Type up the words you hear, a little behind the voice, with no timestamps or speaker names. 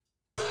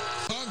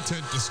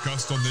content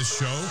discussed on this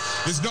show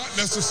is not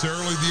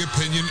necessarily the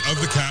opinion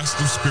of the cast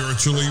of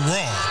Spiritually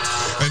Raw,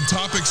 and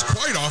topics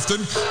quite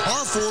often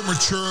are for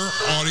mature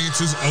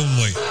audiences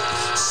only.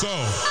 So,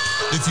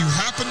 if you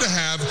happen to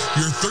have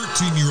your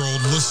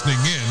 13-year-old listening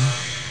in,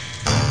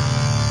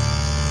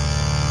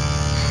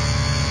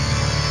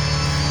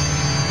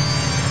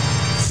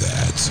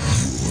 that's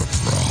your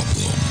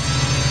problem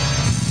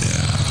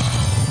now.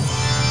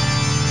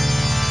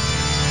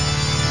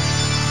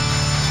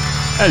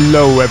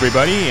 Hello,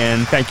 everybody,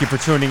 and thank you for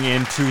tuning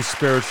in to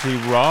Spiritually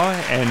Raw.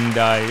 And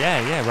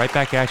right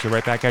back at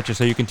you.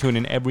 So you can tune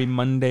in every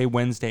Monday,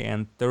 Wednesday,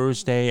 and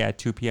Thursday at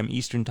 2 p.m.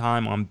 Eastern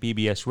Time on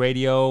BBS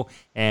Radio.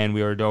 And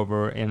we are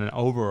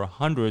over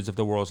hundreds of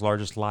the world's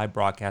largest live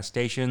broadcast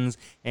stations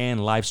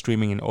and live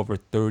streaming in over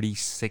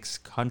 36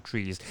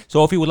 countries.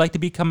 So if you would like to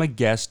become a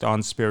guest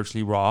on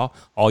Spiritually Raw,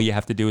 all you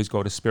have to do is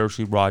go to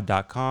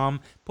spirituallyraw.com,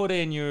 put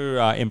in your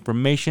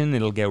information,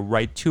 it'll get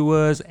right to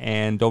us,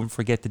 and don't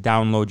forget to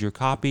download your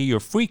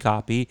free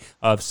copy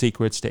of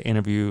Secrets to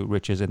Interview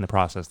Riches in the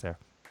process there.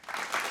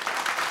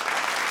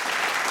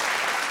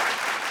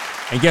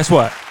 And guess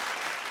what?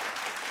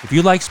 If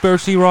you like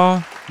Spiritually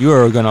Raw,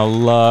 you're going to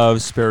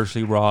love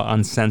Spiritually Raw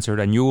Uncensored,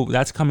 and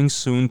that's coming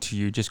soon to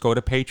you. Just go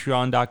to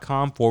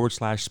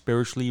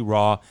patreon.com/Spiritually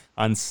Raw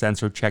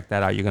Uncensored. Check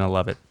that out. You're going to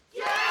love it.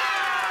 Yeah!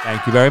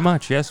 Thank you very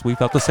much. Yes, we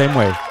felt the same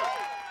way.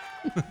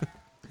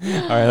 All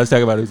right, let's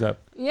talk about who's up.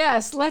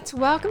 Yes, let's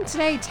welcome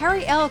today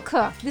Terry L.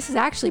 Cook. This is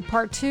actually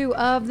part 2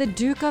 of The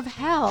Duke of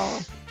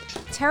Hell.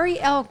 Terry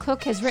L.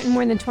 Cook has written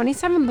more than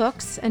 27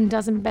 books and a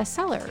dozen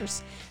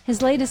bestsellers.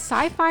 His latest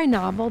sci-fi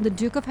novel, The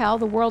Duke of Hell,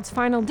 The World's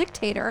Final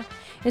Dictator,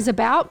 is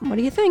about, what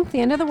do you think, the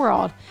end of the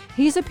world.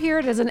 He's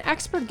appeared as an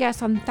expert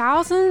guest on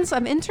thousands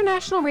of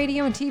international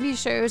radio and TV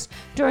shows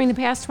during the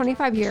past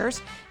 25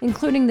 years,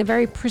 including the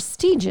very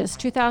prestigious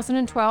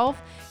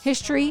 2012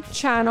 History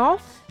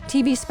Channel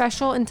TV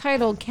special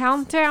entitled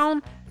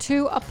Countdown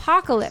to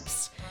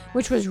Apocalypse,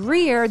 which was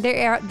re-aired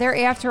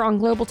thereafter on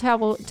global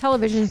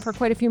television for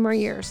quite a few more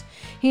years.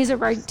 He's a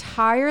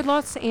retired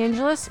Los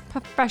Angeles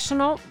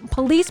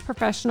police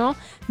professional,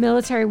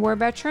 military war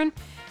veteran,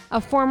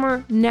 a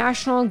former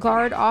National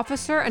Guard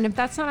officer, and if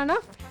that's not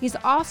enough, he's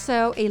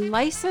also a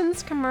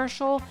licensed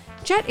commercial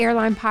jet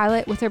airline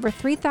pilot with over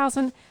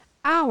 3,000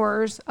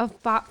 hours of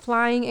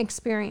flying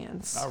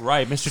experience. All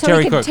right, Mr. So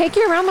Terry he can Cook. take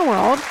you around the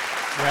world,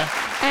 Yeah.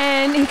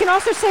 and he can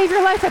also save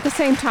your life at the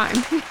same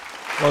time.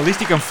 Well, at least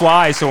he can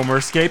fly, so when we're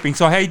escaping.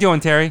 So how you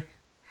doing, Terry?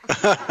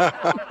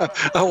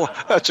 Oh,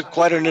 that's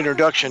quite an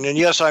introduction. And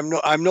yes, I'm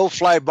no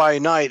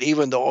fly-by-night,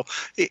 even though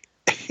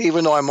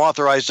I'm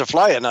authorized to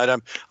fly at night.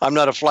 I'm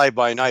not a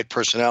fly-by-night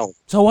personnel.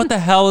 So what the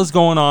hell is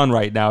going on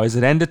right now? Is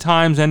it end of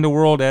times, end of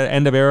world,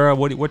 end of era?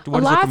 What is it from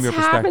your perspective? Lots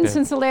happened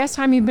since the last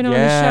time you've been on the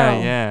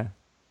show. Yeah.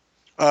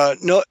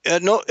 No,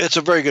 it's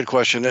a very good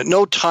question. At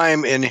no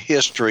time in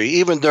history,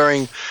 even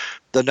during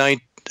the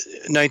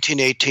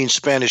 1918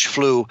 Spanish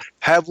flu,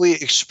 have we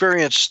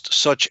experienced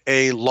such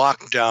a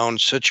lockdown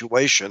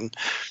situation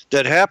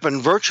that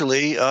happened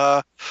virtually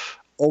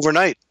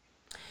overnight.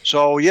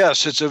 So,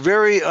 yes, it's a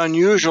very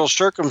unusual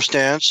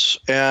circumstance,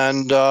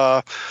 and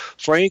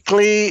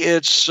frankly,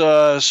 it's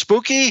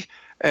spooky,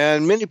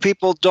 and many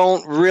people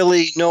don't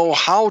really know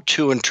how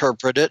to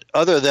interpret it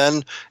other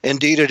than,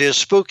 indeed, it is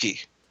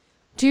spooky.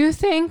 Do you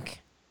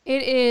think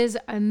it is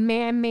a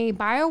man-made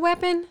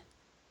bioweapon?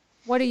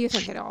 What do you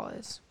think it all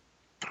is?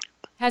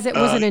 Was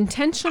it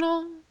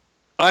intentional?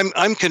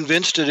 I'm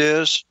convinced it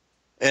is.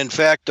 In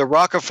fact, the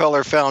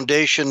Rockefeller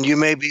Foundation, you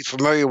may be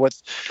familiar with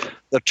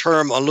the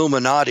term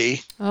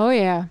Illuminati. Oh,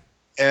 yeah.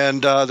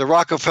 And the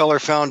Rockefeller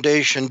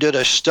Foundation did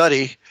a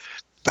study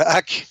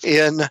back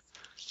in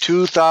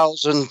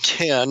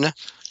 2010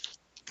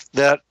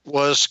 that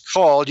was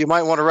called, you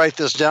might want to write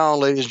this down,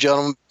 ladies and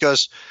gentlemen,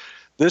 because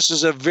this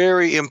is a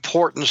very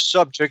important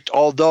subject,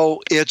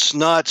 although it's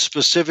not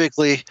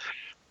specifically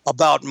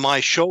about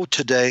my show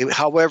today.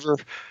 However,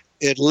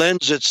 it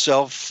lends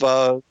itself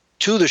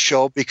to the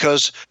show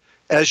because,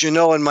 as you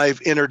know, in my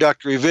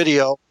introductory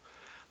video,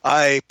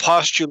 I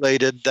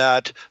postulated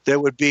that there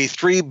would be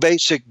three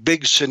basic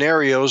big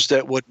scenarios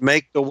that would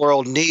make the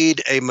world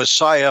need a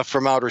messiah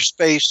from outer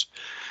space,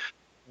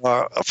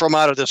 from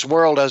out of this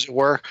world, as it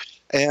were.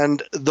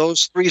 And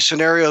those three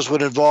scenarios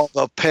would involve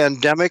a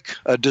pandemic,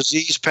 a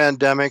disease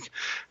pandemic,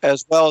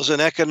 as well as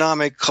an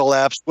economic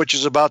collapse, which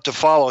is about to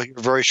follow here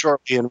very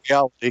shortly in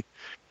reality.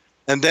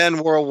 And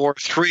then World War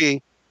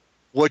III,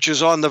 which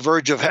is on the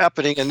verge of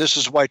happening. And this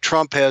is why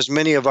Trump has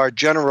many of our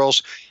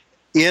generals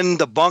in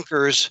the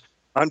bunkers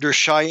under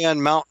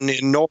Cheyenne Mountain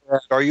in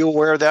NORAD. Are you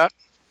aware of that?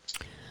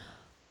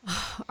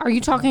 Are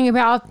you talking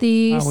about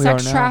the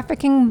sex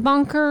trafficking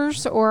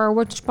bunkers, or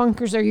which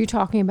bunkers are you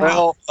talking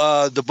about?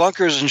 Well, the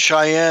bunkers in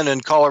Cheyenne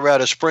and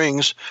Colorado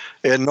Springs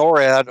in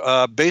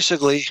NORAD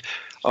basically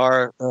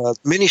are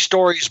many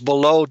stories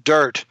below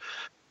dirt.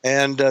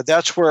 And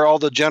that's where all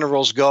the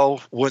generals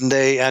go when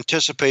they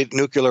anticipate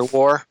nuclear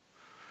war.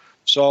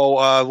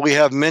 So we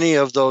have many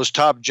of those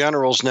top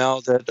generals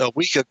now that a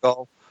week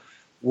ago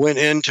went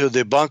into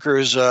the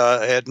bunkers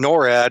at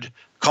NORAD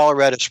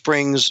Colorado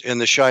Springs in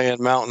the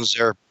Cheyenne Mountains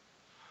there.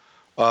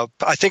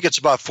 I think it's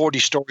about 40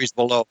 stories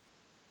below.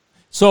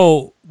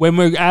 So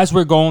as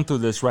we're going through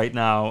this right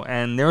now,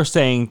 and they're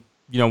saying,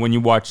 when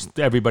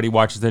everybody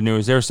watches the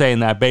news, they're saying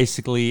that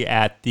basically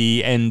at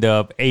the end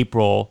of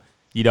April,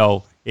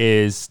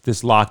 is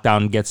this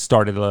lockdown gets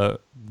started to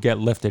get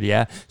lifted,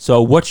 yeah?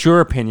 So what's your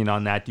opinion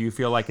on that? Do you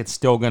feel like it's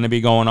still going to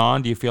be going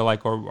on? Do you feel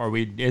like,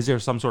 is there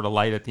some sort of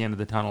light at the end of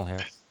the tunnel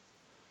here?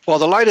 Well,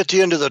 the light at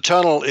the end of the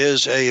tunnel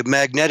is a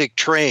magnetic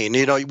train.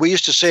 We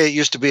used to say it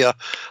used to be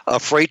a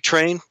freight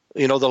train.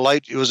 The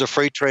light, it was a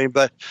freight train,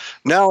 but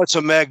now it's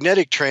a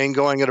magnetic train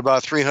going at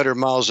about 300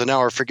 miles an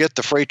hour. Forget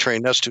the freight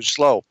train. That's too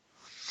slow.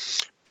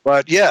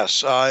 But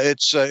yes,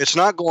 it's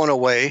not going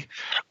away.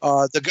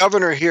 The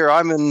governor here,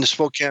 I'm in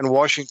Spokane,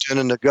 Washington,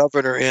 and the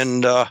governor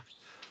in the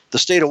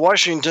state of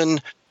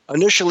Washington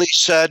initially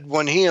said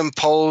when he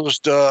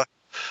imposed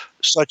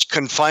such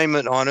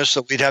confinement on us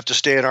that we'd have to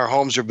stay in our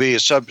homes or be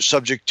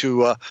subject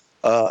to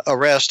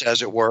arrest,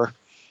 as it were.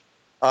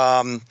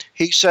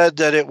 He said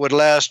that it would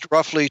last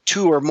roughly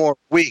 2 or more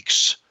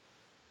weeks.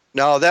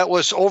 Now, that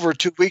was over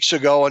 2 weeks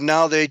ago, and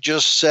now they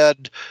just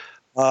said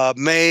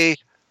May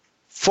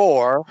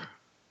 4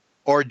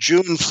 or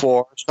June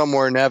 4,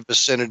 somewhere in that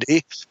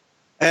vicinity.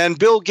 And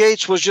Bill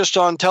Gates was just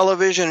on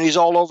television, and he's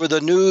all over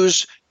the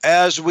news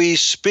as we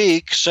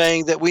speak,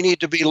 saying that we need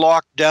to be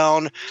locked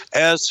down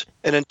as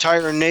an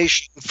entire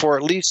nation for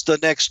at least the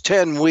next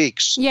 10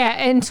 weeks.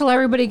 Yeah, until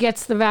everybody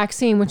gets the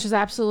vaccine, which is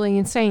absolutely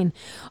insane.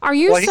 Are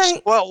you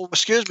saying...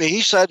 excuse me.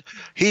 He said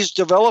he's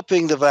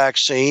developing the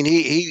vaccine.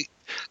 He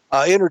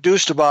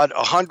introduced about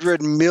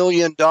 $100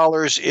 million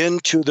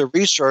into the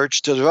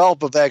research to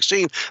develop a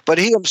vaccine, but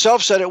he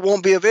himself said it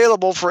won't be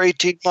available for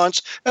 18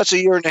 months. That's a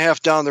year and a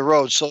half down the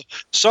road. So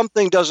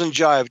something doesn't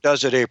jive,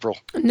 does it, April?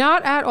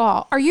 Not at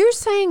all. Are you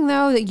saying,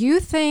 though, that you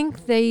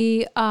think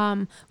the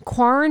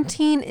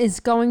quarantine is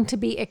going to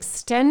be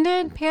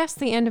extended past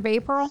the end of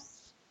April?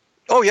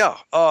 Oh, yeah.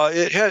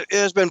 It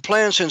has been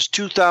planned since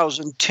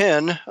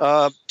 2010.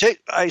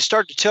 I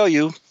start to tell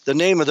you the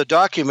name of the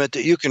document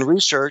that you can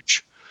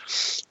research.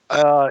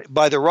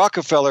 By the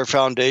Rockefeller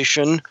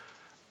Foundation.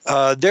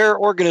 Their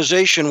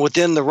organization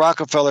within the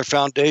Rockefeller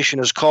Foundation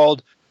is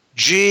called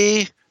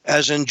G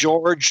as in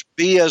George,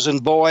 B as in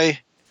boy,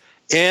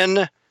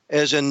 N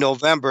as in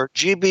November,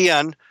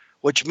 GBN,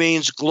 which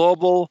means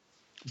Global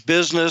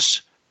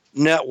Business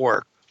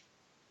Network.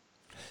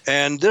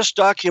 And this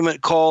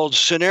document called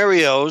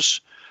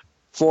Scenarios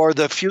for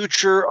the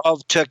Future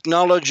of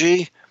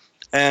Technology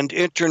and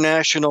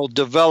International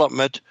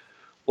Development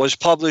was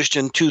published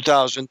in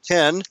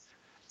 2010,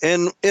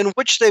 in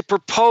which they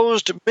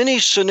proposed many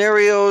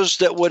scenarios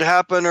that would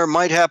happen or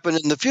might happen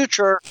in the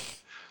future,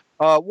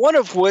 one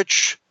of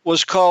which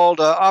was called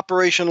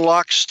Operation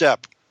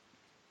Lockstep.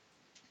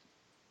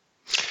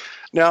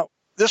 Now,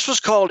 this was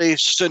called a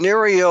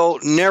scenario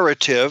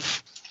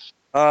narrative,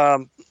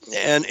 and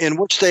in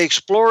which they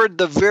explored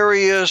the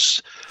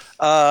various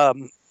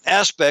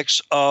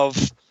aspects of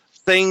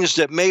things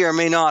that may or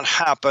may not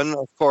happen,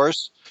 of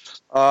course,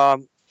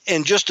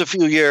 in just a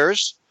few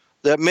years,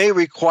 that may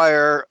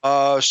require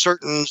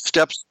certain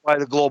steps by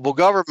the global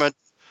government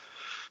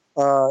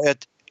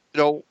that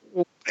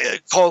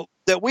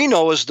we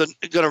know is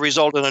going to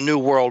result in a new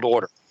world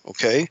order,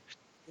 okay,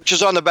 which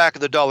is on the back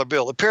of the dollar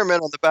bill. The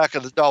pyramid on the back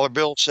of the dollar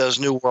bill says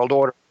New World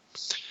Order.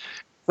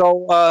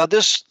 So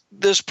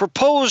this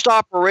proposed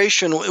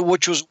operation,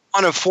 which was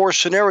one of 4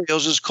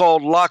 scenarios, is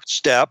called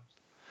Lockstep,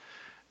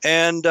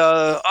 and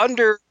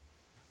under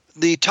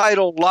the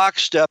title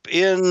Lockstep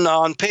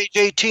on page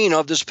 18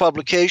 of this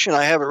publication.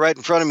 I have it right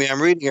in front of me.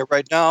 I'm reading it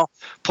right now,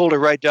 pulled it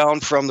right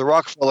down from the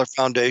Rockefeller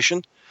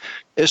Foundation.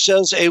 It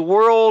says, a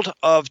world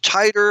of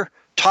tighter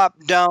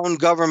top-down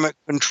government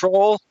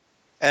control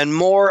and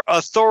more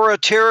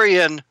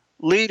authoritarian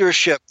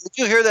leadership. Did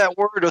you hear that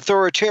word,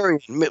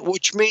 authoritarian,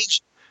 which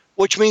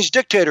means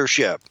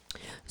dictatorship?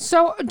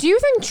 So do you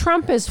think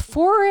Trump is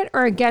for it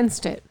or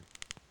against it?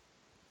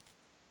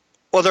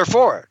 Well, they're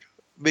for it,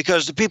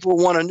 because the people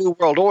who want a new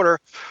world order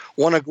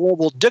want a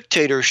global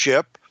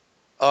dictatorship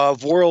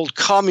of world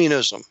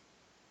communism.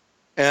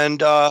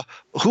 And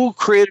who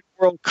created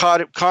world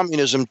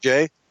communism,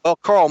 Jay? Well,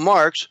 Karl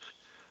Marx.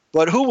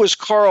 But who was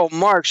Karl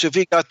Marx if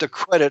he got the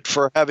credit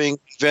for having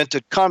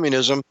invented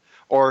communism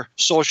or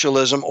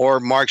socialism or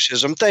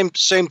Marxism?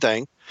 Same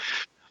thing.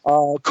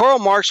 Karl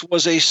Marx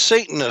was a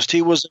Satanist.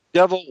 He was a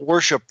devil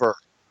worshiper.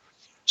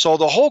 So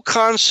the whole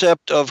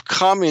concept of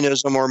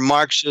communism or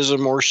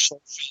Marxism or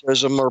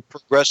socialism or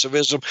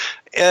progressivism,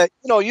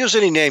 use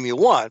any name you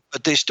want,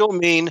 but they still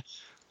mean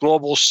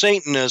global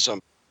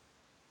Satanism.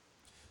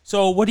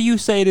 So what do you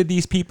say to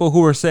these people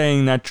who are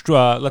saying that,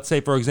 let's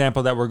say, for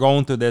example, that we're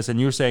going through this and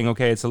you're saying,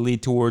 okay, it's a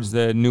lead towards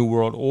the New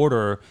World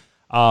Order,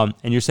 and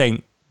you're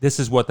saying this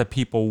is what the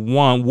people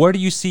want. What do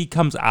you see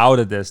comes out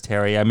of this,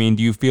 Terry? I mean,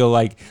 do you feel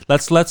like,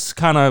 let's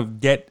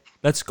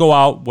go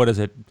out, what is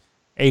it,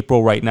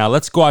 April right now.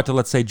 Let's go out to,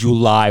 let's say,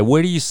 July.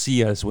 Where do you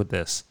see us with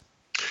this?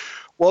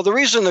 Well, the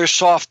reason they're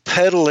soft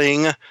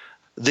pedaling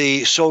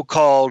the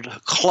so-called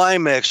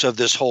climax of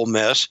this whole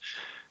mess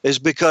is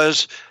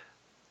because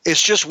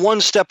it's just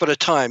one step at a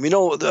time.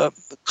 The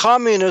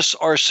communists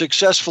are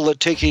successful at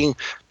taking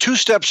 2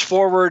 steps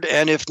forward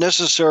and, if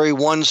necessary,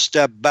 1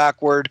 step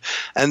backward.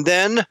 And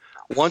then,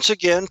 once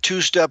again,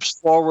 2 steps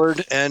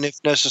forward and, if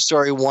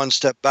necessary, 1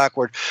 step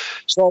backward.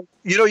 So,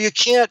 you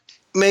can't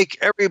make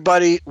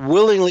everybody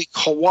willingly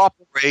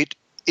cooperate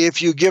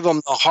if you give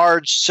them the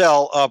hard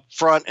sell up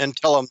front and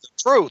tell them the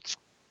truth.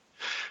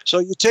 So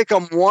you take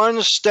them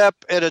 1 step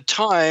at a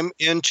time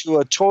into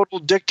a total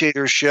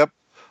dictatorship,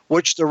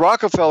 which the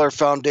Rockefeller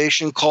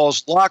Foundation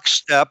calls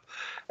lockstep,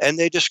 and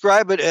they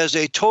describe it as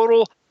a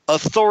total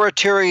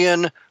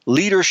authoritarian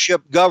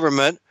leadership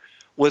government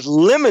with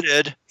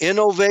limited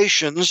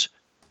innovations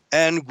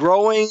and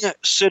growing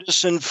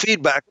citizen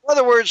feedback. In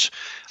other words,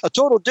 a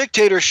total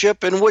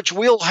dictatorship in which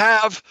we'll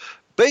have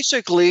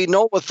basically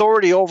no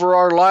authority over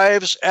our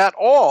lives at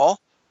all,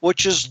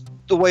 which is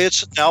the way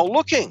it's now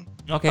looking.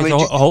 Okay, so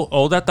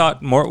hold that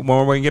thought. More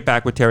when we get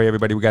back with Terry,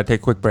 everybody. We got to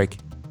take a quick break.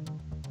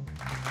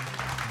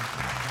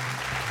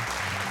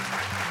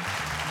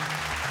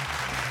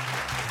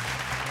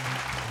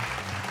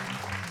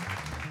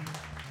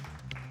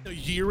 The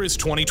year is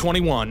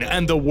 2021,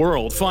 and the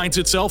world finds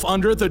itself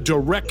under the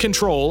direct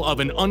control of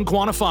an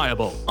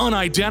unquantifiable,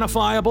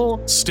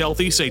 unidentifiable,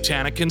 stealthy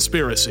satanic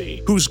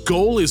conspiracy, whose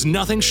goal is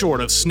nothing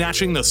short of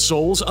snatching the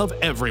souls of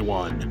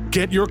everyone.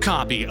 Get your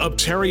copy of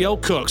Terry L.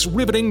 Cook's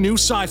riveting new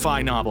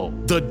sci-fi novel,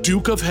 The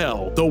Duke of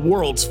Hell, the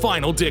World's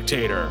Final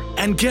Dictator,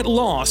 and get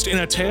lost in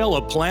a tale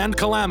of planned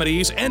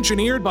calamities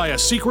engineered by a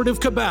secretive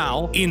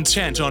cabal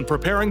intent on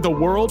preparing the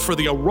world for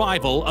the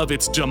arrival of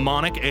its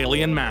demonic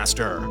alien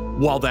master.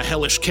 While the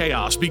hellish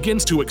chaos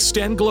begins to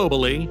extend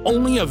globally,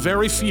 only a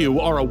very few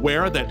are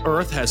aware that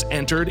Earth has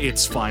entered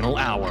its final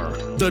hour.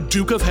 The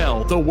Duke of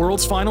Hell, the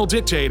World's Final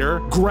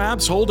Dictator,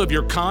 grabs hold of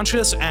your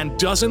conscience and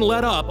doesn't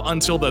let up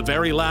until the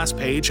very last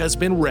page has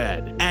been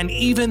read. And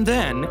even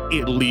then,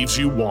 it leaves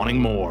you wanting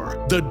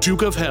more. The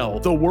Duke of Hell,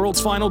 the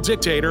World's Final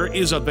Dictator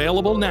is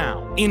available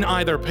now in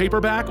either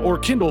paperback or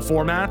Kindle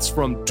formats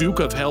from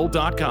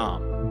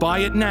dukeofhell.com. Buy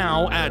it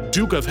now at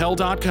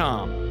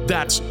dukeofhell.com.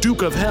 That's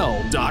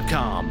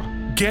dukeofhell.com.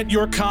 Get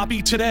your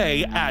copy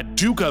today at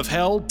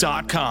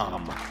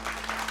dukeofhell.com.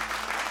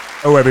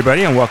 Hello,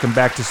 everybody, and welcome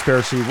back to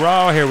Spiritually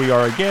Raw. Here we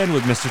are again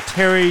with Mr.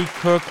 Terry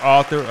Cook,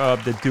 author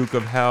of The Duke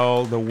of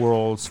Hell, the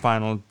World's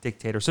Final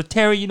Dictator. So,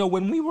 Terry,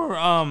 when we were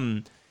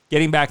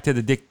getting back to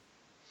the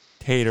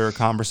dictator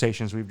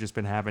conversations we've just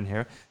been having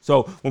here.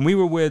 So, when we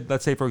were with,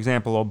 let's say, for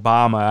example,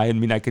 Obama,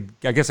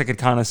 I guess I could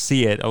kind of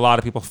see it. A lot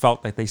of people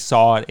felt like they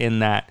saw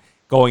it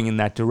going in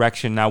that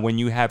direction. Now, when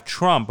you have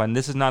Trump, and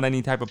this is not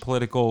any type of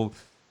political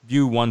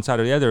view one side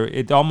or the other,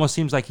 it almost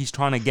seems like he's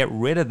trying to get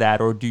rid of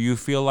that. Or do you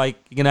feel like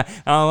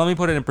let me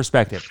put it in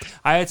perspective.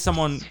 I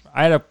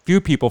had a few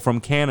people from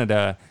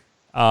Canada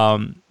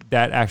that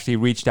actually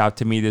reached out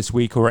to me this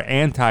week who are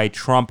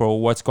anti-Trump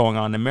or what's going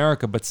on in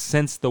America, but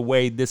since the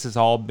way this has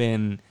all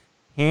been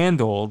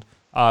handled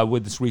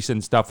with this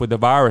recent stuff with the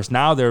virus,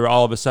 now they're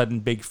all of a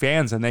sudden big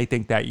fans, and they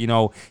think that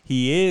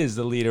he is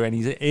the leader and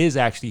he is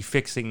actually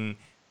fixing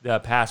the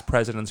past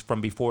presidents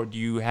from before. Do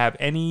you have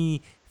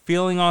any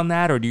feeling on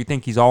that, or do you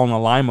think he's all in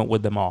alignment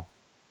with them all?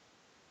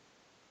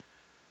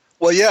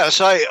 Well, yes.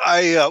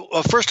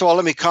 First of all,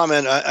 let me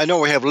comment. I know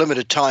we have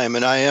limited time,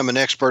 and I am an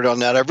expert on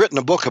that. I've written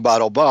a book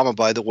about Obama,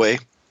 by the way.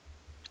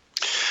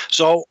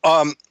 So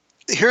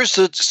here's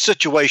the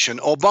situation.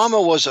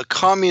 Obama was a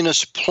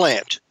communist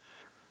plant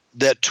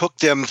that took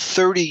them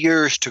 30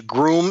 years to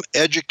groom,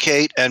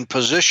 educate, and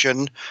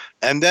position,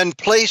 and then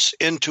place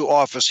into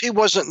office. He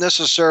wasn't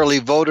necessarily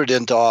voted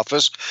into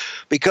office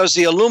because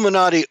the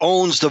Illuminati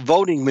owns the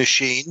voting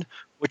machine,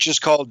 which is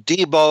called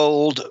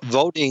Diebold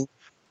Voting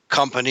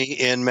Company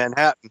in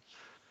Manhattan.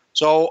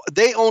 So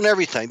they own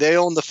everything. They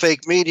own the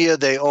fake media,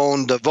 they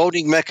own the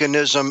voting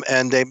mechanism,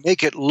 and they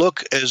make it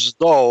look as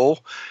though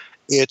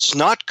it's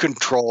not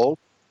controlled,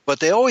 but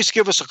they always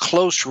give us a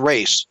close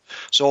race.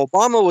 So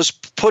Obama was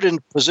put in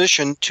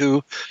position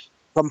to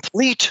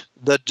complete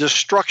the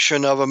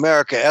destruction of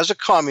America as a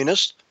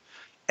communist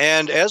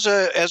and as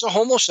a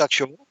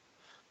homosexual,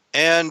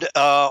 and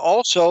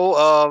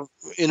also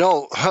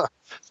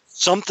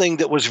something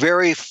that was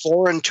very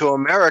foreign to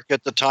America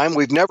at the time.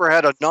 We've never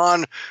had a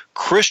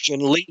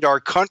non-Christian lead our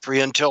country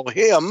until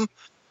him,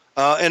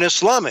 an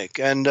Islamic.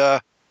 And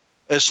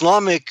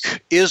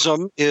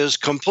Islamicism is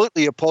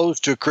completely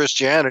opposed to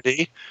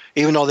Christianity,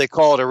 even though they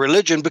call it a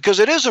religion, because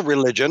it is a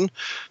religion.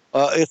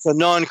 It's a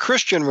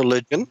non-Christian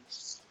religion.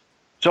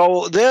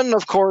 So then,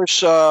 of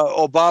course,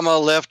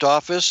 Obama left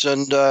office,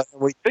 and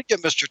we did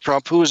get Mr.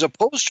 Trump, who is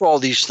opposed to all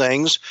these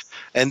things,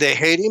 and they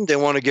hate him. They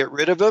want to get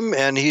rid of him,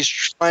 and he's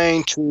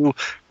trying to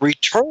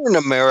return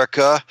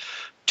America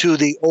to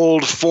the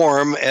old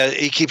form.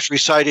 He keeps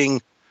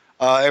reciting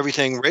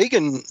everything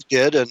Reagan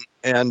did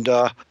and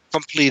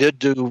completed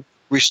to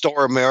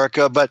restore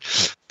America. But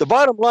the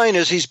bottom line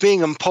is he's being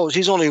imposed.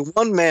 He's only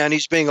one man.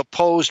 He's being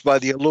opposed by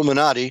the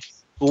Illuminati,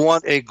 who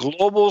want a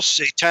global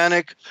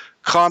satanic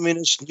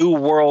communist new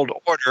world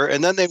order.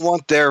 And then they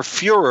want their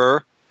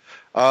Fuhrer,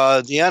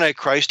 the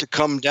Antichrist to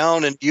come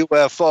down in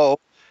UFO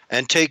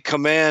and take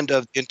command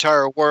of the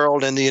entire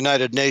world and the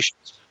United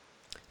Nations.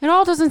 It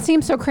all doesn't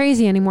seem so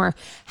crazy anymore.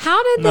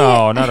 How did they?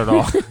 No, not at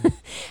all.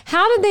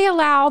 How did they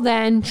allow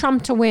then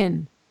Trump to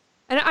win?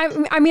 And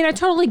I mean, I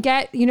totally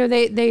get,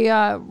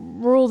 they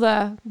rule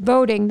the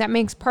voting. That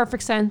makes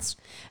perfect sense.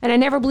 And I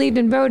never believed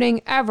in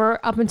voting ever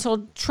up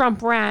until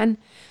Trump ran.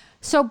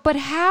 So, but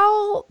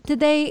how did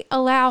they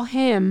allow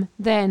him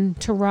then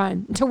to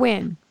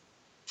win?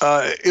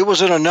 It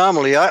was an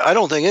anomaly. I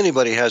don't think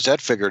anybody has that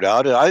figured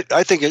out.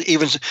 I think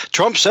even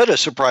Trump said it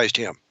surprised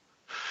him.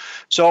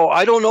 So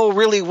I don't know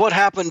really what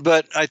happened,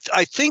 but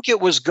I think it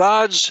was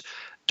God's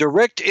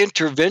direct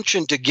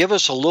intervention to give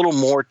us a little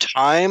more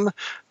time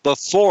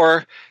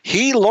before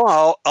he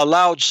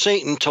allowed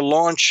Satan to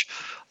launch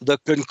the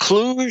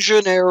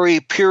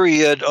conclusionary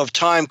period of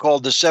time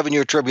called the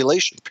 7-year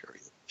tribulation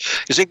period.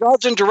 You see,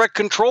 God's in direct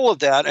control of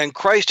that, and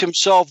Christ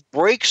himself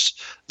breaks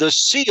the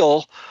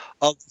seal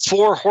of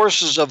 4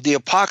 horses of the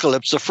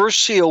apocalypse, the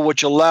first seal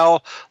which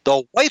allow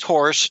the white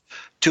horse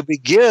to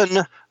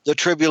begin the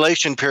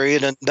tribulation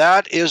period, and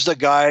that is the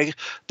guy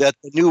that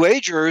the New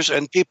Agers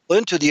and people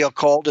into the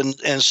occult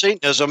and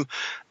Satanism,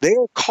 they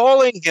are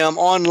calling him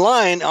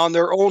online on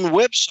their own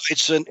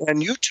websites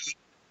and YouTube.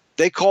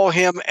 They call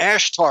him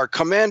Ashtar,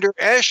 Commander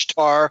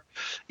Ashtar,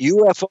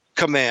 UFO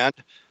Command.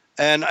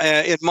 And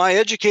in my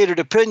educated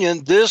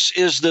opinion, this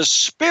is the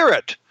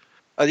spirit.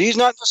 He's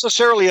not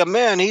necessarily a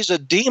man, he's a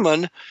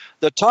demon,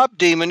 the top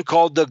demon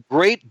called the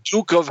Great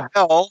Duke of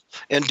Hell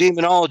in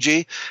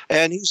demonology,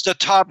 and he's the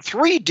top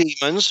 3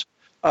 demons,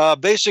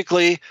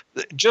 basically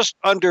just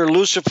under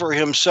Lucifer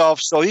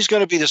himself. So he's going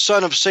to be the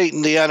son of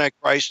Satan, the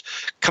Antichrist,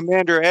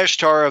 Commander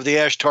Ashtar of the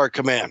Ashtar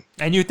Command.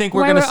 And you think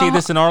we're going to see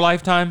this in our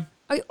lifetime?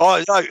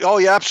 Oh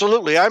yeah,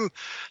 absolutely.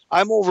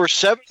 I'm over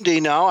 70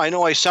 now. I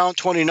know I sound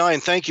 29.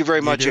 Thank you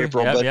very much,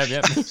 April.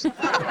 Yep.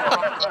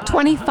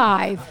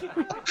 25.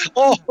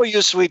 Oh,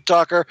 you sweet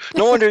talker.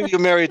 No wonder you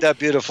married that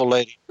beautiful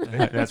lady.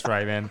 That's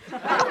right, man.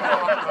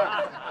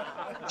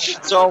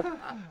 So,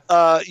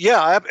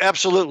 yeah,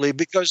 absolutely.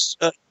 Because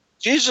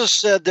Jesus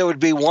said there would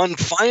be one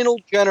final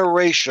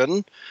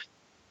generation.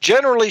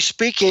 Generally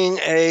speaking,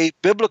 a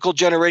biblical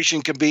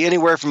generation can be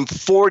anywhere from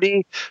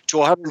 40 to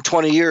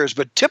 120 years,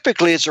 but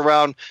typically it's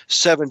around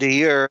 70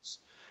 years.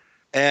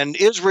 And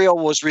Israel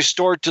was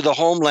restored to the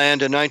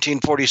homeland in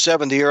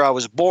 1947, the year I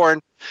was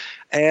born.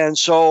 And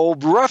so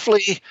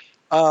roughly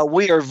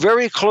we are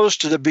very close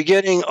to the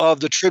beginning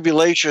of the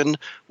tribulation,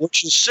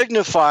 which is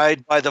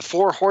signified by the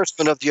 4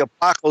 horsemen of the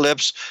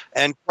apocalypse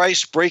and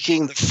Christ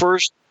breaking the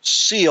first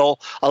seal,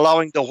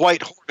 allowing the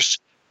white horse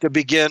to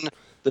begin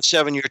the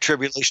 7-year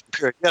tribulation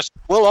period. Yes,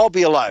 we'll all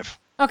be alive.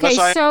 Okay,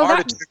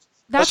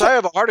 unless I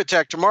have a heart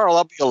attack tomorrow,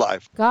 I'll be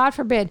alive. God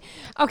forbid.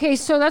 Okay,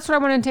 so that's what I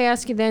wanted to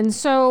ask you then.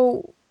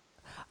 So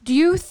do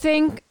you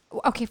think,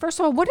 okay, first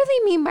of all, what do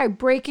they mean by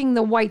breaking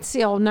the white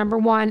seal, number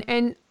one?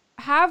 And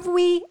have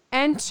we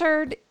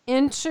entered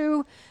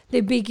into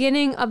the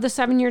beginning of the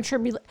 7-year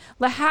tribulation?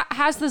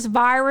 Has this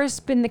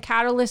virus been the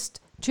catalyst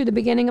to the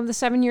beginning of the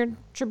 7-year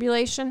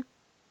tribulation?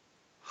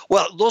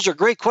 Well, those are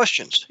great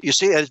questions. You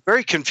see, it's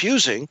very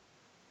confusing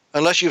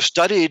unless you've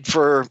studied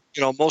for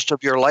most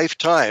of your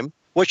lifetime,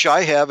 which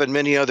I have and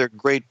many other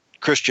great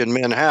Christian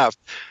men have.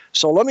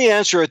 So let me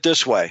answer it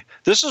this way.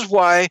 This is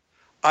why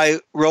I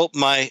wrote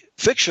my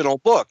fictional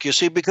book, you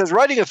see, because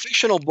writing a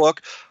fictional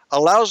book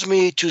allows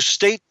me to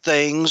state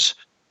things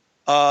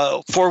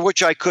for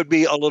which I could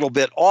be a little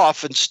bit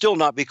off and still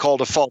not be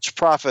called a false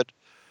prophet,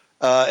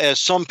 as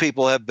some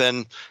people have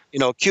been,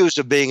 accused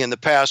of being in the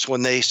past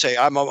when they say,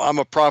 I'm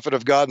a prophet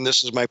of God and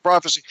this is my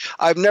prophecy.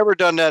 I've never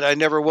done that. I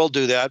never will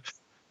do that.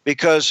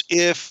 Because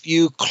if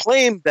you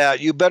claim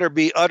that, you better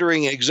be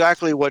uttering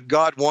exactly what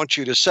God wants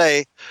you to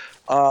say.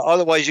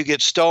 Otherwise, you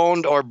get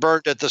stoned or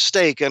burnt at the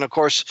stake. And of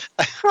course,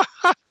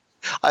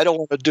 I don't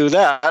want to do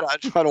that. I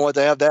don't want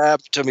to have that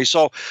happen to me.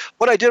 So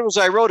what I did was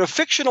I wrote a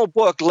fictional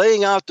book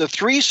laying out the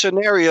 3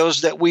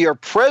 scenarios that we are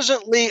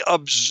presently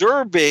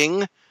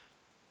observing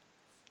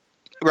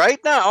right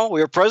now.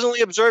 We are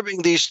presently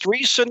observing these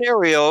 3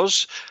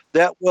 scenarios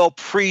that will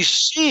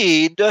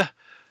precede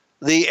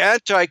the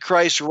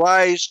Antichrist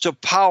rise to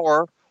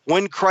power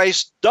when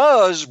Christ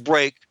does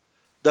break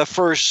the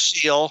first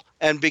seal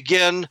and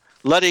begin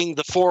letting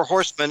the 4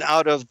 horsemen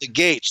out of the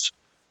gates.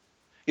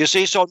 You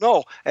see, so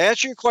no,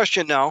 answer your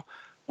question now.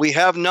 We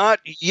have not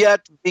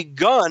yet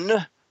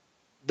begun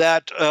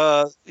that,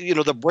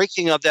 the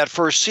breaking of that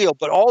first seal,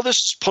 but all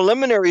this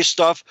preliminary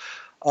stuff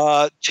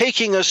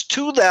taking us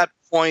to that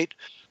point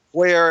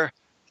where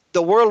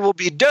the world will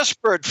be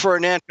desperate for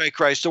an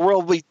Antichrist. The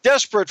world will be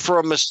desperate for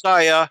a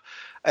Messiah.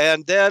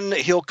 And then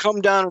he'll come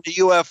down in the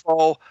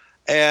UFO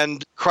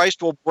and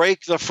Christ will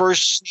break the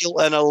first seal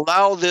and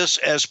allow this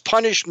as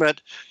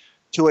punishment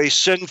to a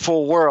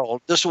sinful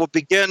world. This will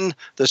begin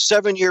the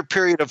 7-year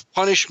period of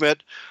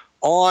punishment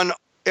on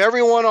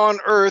everyone on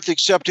earth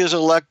except his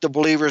elect, the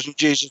believers in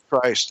Jesus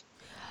Christ.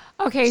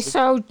 Okay,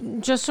 so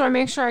just so I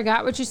make sure I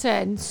got what you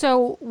said.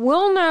 So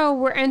we'll know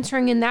we're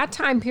entering in that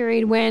time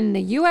period when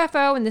the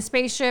UFO and the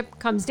spaceship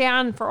comes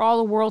down for all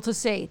the world to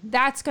see.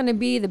 That's going to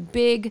be the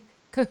big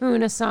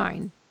kahuna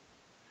sign.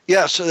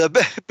 Yes, the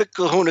big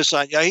kahuna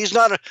sign. Yeah, he's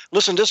not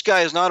listen, this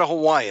guy is not a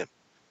Hawaiian.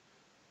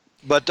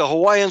 But the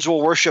Hawaiians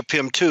will worship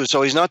him too,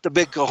 so he's not the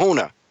big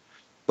kahuna.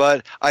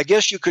 But I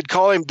guess you could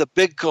call him the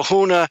big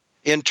kahuna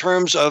in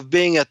terms of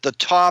being at the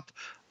top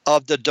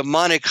of the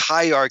demonic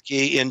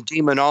hierarchy in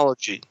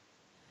demonology.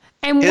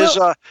 And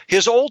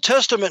his Old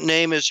Testament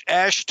name is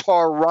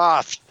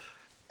Ashtaroth.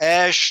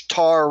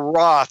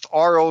 Ashtaroth,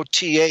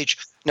 R-O-T-H.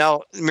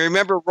 Now,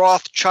 remember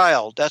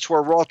Rothschild. That's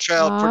where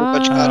Rothschild pretty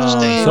much got his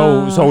name.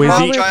 So is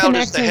he? Rothschild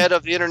is the head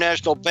of the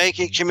international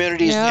banking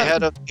community. He's the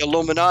head of the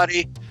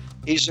Illuminati.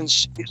 He's in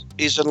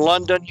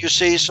London, you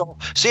see. So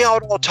see how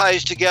it all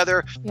ties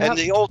together. Yep. And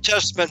the Old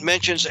Testament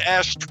mentions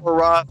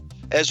Ashtaroth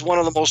as one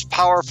of the most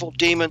powerful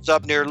demons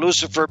up near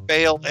Lucifer,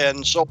 Baal,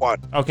 and so on.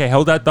 Okay,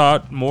 hold that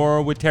thought.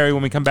 More with Terry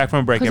when we come back from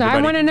a break, because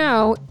everybody. I want to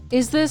know,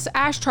 is this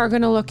Ashtar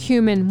going to look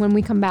human when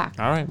we come back?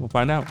 All right, we'll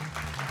find out.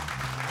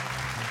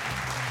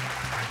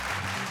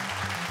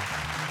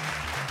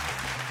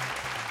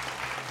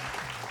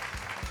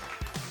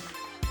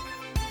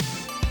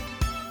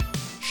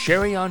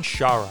 Sherry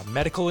Anshara,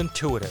 medical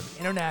intuitive,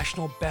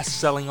 international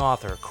best-selling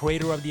author,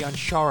 creator of the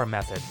Anshara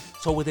method.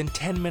 So within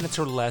 10 minutes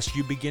or less,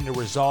 you begin to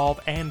resolve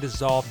and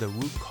dissolve the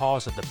root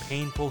cause of the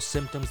painful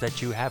symptoms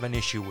that you have an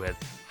issue with.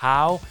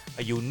 How?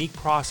 A unique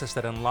process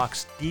that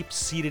unlocks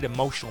deep-seated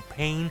emotional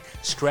pain,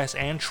 stress,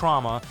 and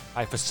trauma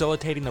by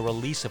facilitating the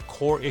release of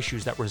core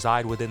issues that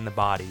reside within the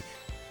body.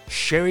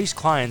 Sherry's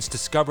clients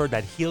discovered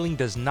that healing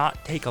does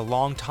not take a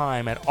long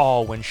time at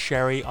all when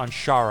Sherry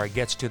Anshara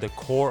gets to the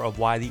core of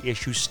why the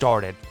issue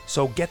started.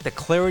 So get the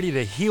clarity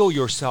to heal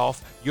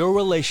yourself, your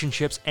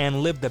relationships,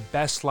 and live the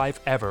best life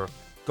ever.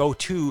 Go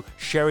to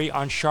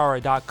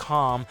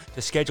sherryanshara.com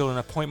to schedule an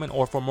appointment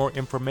or for more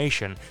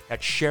information.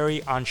 That's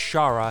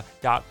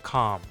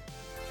sherryanshara.com.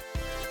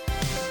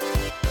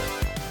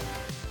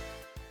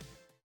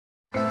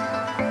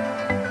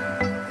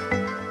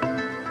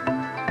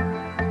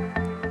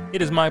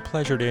 It is my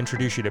pleasure to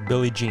introduce you to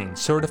Billie Jean,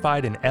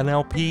 certified in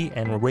NLP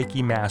and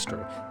Reiki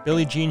Master.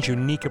 Billie Jean's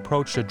unique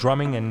approach to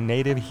drumming and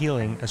native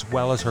healing, as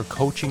well as her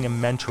coaching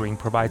and mentoring,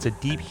 provides a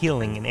deep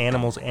healing in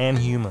animals and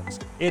humans.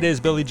 It is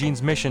Billie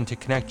Jean's mission to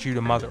connect you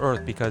to Mother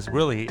Earth because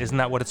really, isn't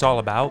that what it's all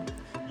about?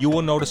 You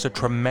will notice a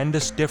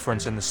tremendous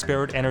difference in the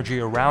spirit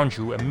energy around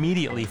you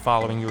immediately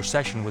following your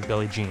session with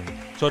Billie Jean.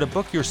 So to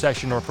book your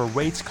session or for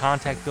rates,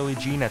 contact Billie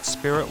Jean at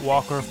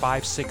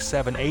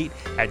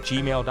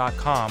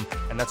spiritwalker5678@gmail.com,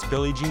 and that's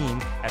Billie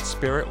Jean at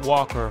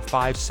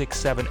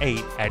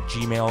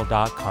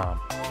spiritwalker5678@gmail.com.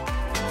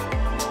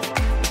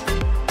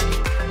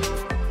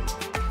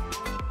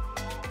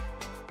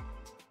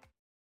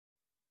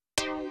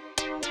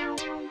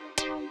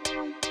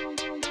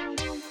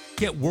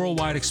 Get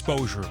worldwide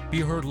exposure.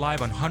 Be heard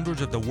live on hundreds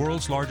of the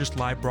world's largest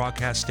live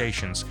broadcast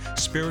stations.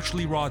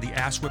 Spiritually Raw, the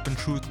ass-whipping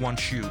truth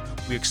wants you.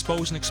 We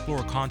expose and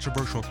explore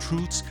controversial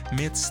truths,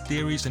 myths,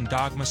 theories, and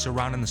dogmas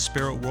surrounding the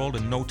spirit world,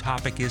 and no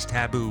topic is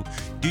taboo.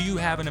 Do you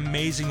have an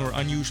amazing or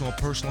unusual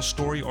personal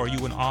story? Or are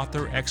you an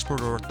author,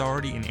 expert, or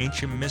authority in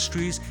ancient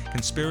mysteries,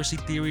 conspiracy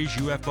theories,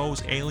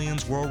 UFOs,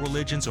 aliens, world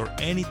religions, or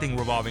anything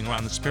revolving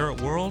around the spirit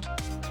world?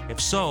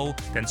 If so,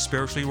 then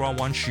Spiritually Raw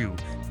wants you.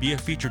 Be a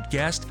featured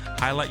guest,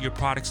 highlight your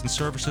products and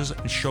services,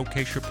 and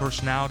showcase your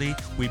personality.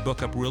 We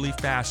book up really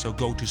fast, so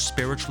go to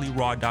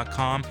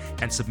spirituallyraw.com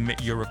and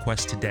submit your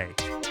request today.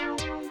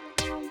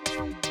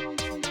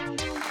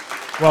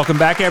 Welcome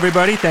back,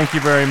 everybody. Thank you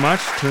very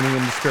much. Tuning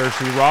in to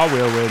Spiritually Raw.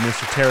 We're with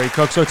Mr. Terry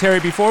Cook. So, Terry,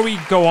 before we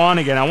go on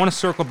again, I want to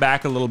circle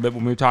back a little bit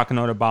when we were talking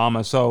about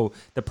Obama. So,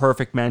 the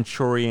perfect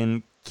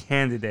Manchurian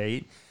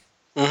candidate.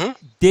 Mm-hmm.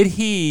 Did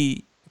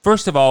he...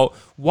 First of all,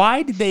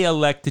 why did they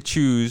elect to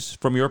choose,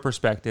 from your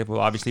perspective, well,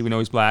 obviously we know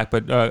he's black,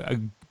 but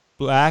a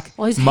black,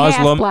 he's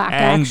Muslim, half black,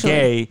 and actually.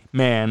 gay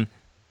man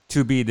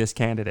to be this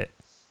candidate?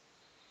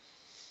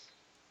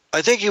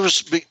 I think he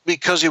was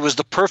because he was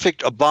the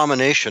perfect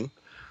abomination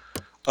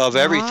of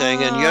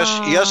everything. And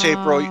yes,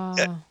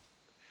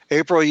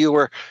 April,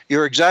 you're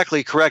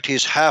exactly correct.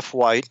 He's half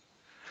white.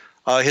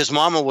 His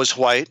mama was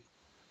white,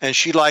 and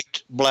she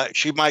liked black.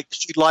 She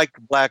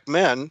liked black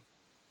men.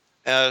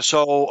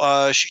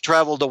 So she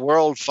traveled the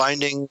world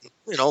finding,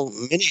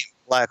 many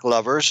black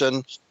lovers.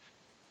 And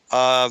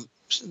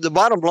the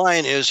bottom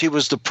line is he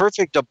was the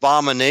perfect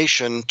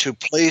abomination to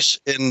place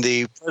in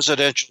the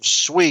presidential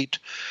suite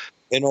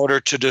in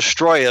order to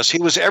destroy us.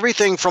 He was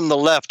everything from the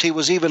left. He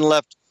was even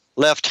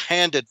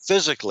left-handed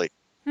physically.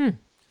 Do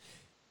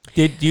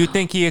you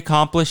think he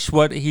accomplished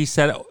what he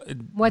said?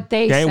 What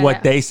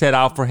they set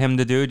out for him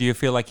to do? Do you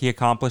feel like he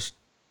accomplished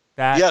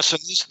that? Yes, and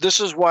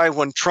this is why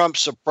when Trump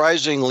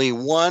surprisingly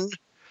won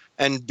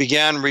and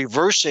began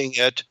reversing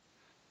it,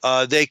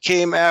 they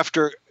came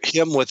after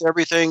him with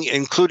everything,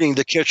 including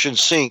the kitchen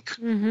sink.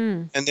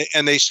 Mm-hmm.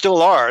 And they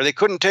still are. They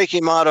couldn't take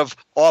him out of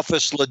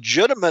office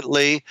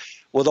legitimately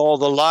with all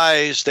the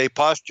lies they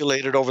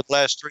postulated over the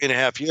last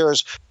 3.5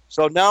 years.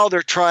 So now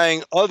they're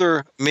trying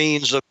other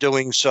means of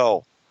doing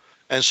so.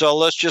 And so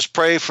let's just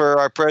pray for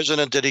our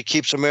president that he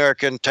keeps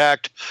America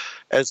intact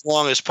as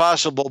long as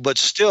possible. But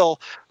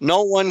still,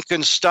 no one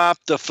can stop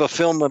the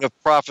fulfillment of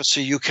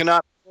prophecy. You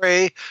cannot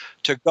pray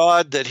to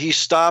God that he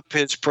stop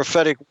his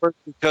prophetic work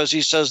because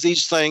he says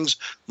these things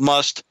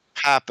must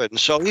happen.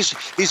 So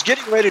he's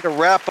getting ready to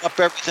wrap up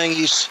everything.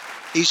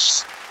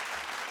 He's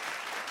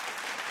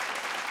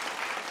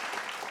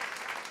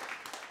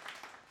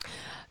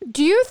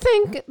Do you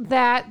think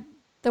that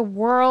the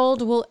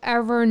world will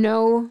ever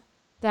know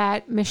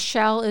that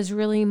Michelle is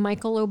really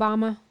Michael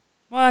Obama?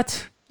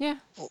 What? Yeah.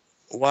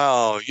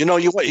 Wow.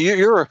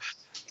 You're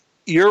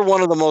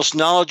one of the most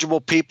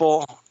knowledgeable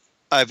people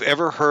I've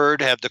ever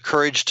heard have the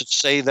courage to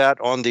say that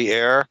on the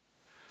air.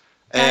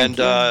 Thank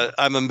you.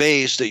 I'm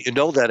amazed that you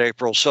know that,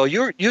 April. So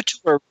you two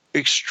are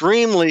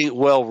extremely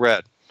well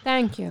read.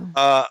 Thank you.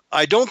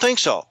 I don't think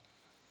so.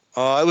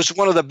 It was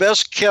one of the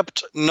best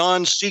kept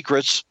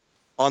non-secrets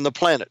on the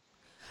planet.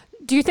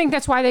 Do you think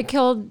that's why they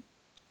killed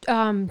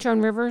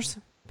Joan Rivers?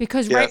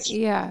 Because Yes.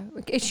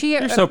 is she?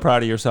 You're so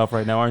proud of yourself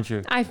right now, aren't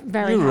you? I'm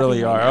very. You happy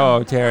really right are. now.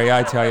 Oh, Terry,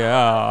 I tell you.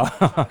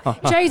 Oh.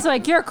 Jay's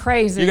like, you're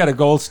crazy. You got a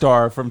gold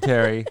star from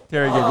Terry.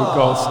 Terry gave you a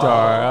gold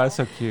star. Oh, that's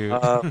so cute.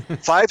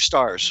 5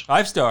 stars.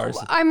 5 stars.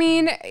 I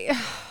mean,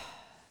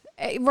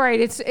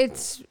 right?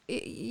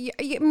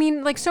 I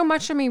mean, like so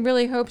much of me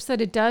really hopes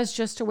that it does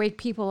just to wake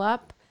people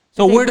up.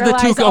 So They where did the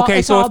realize two? all- Okay,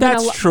 it's so all if been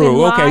that's been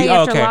true, lie okay,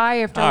 after okay, lie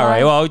after all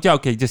right. lie. Well,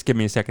 okay, just give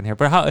me a second here.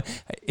 But how?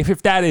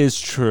 If that is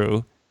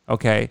true,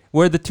 okay,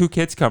 where did the 2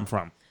 kids come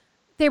from?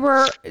 They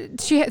were.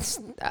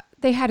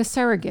 They had a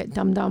surrogate.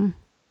 Dum dum.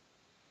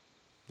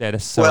 They had a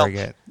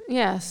surrogate.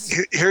 Yes.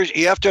 Here's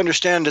you have to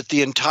understand that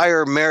the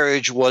entire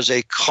marriage was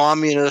a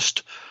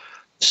communist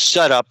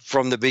setup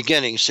from the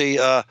beginning. See,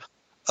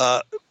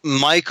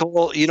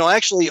 Michael,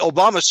 actually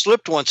Obama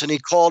slipped once and he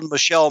called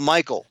Michelle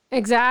Michael.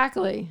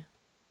 Exactly.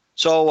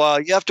 So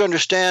you have to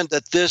understand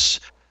that this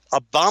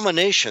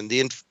abomination,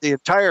 the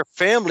entire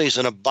family is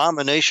an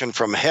abomination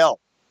from hell.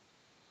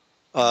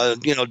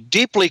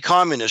 Deeply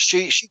communist.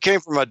 She came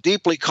from a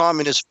deeply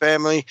communist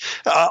family.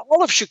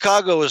 All of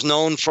Chicago is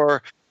known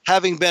for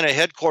having been a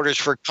headquarters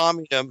for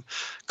communism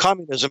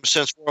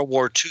since World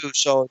War II.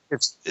 So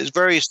it's a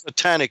very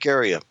satanic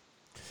area.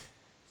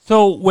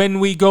 So when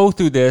we go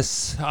through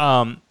this,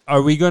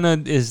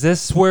 is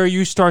this where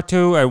you start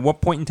to, at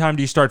what point in time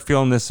do you start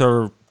feeling this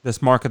or this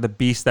mark of the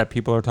beast that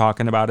people are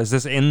talking about? Is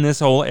this in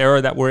this whole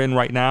era that we're in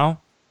right now?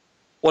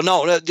 Well,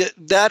 no,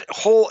 that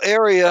whole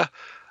area,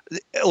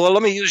 well,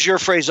 let me use your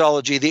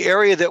phraseology. The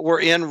area that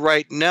we're in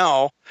right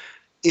now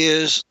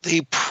is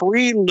the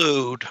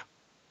prelude,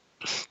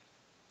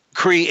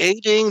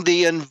 creating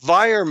the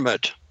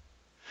environment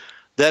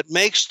that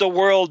makes the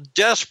world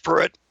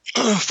desperate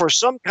for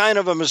some kind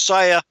of a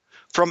Messiah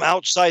from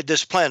outside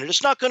this planet.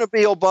 It's not going to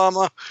be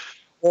Obama,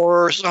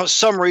 or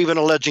some are even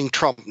alleging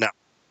Trump now.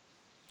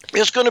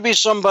 It's going to be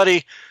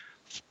somebody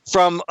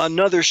from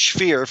another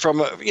sphere, from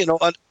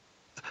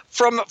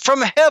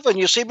heaven,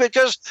 you see,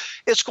 because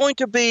it's going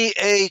to be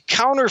a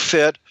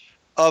counterfeit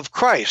of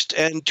Christ.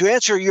 And to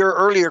answer your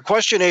earlier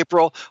question,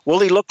 April, will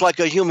he look like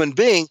a human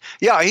being?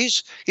 Yeah,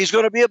 he's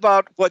going to be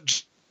about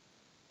what.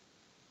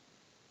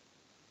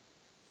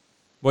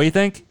 What do you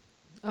think?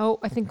 Oh,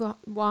 I think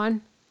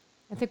Juan.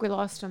 I think we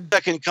lost him.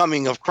 Second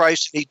coming of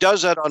Christ. He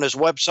does that on his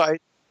website.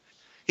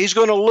 He's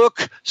going to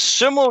look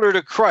similar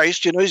to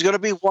Christ. He's going to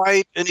be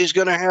white and he's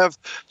going to have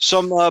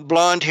some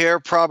blonde hair,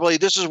 probably.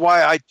 This is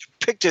why I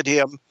depicted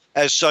him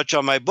as such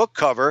on my book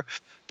cover,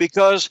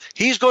 because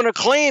he's going to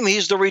claim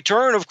he's the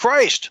return of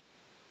Christ.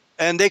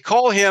 And they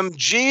call him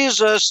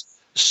Jesus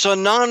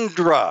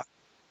Sanandra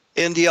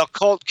in the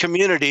occult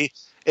community.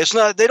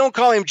 They don't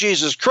call him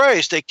Jesus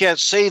Christ. They can't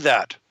say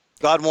that.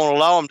 God won't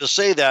allow them to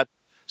say that.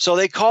 So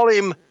they call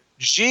him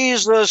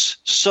Jesus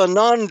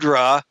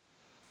Sanandra,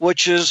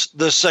 which is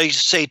the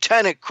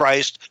satanic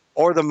Christ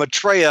or the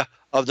Maitreya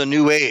of the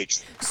New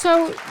Age.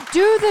 So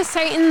do the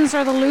Satans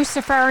or the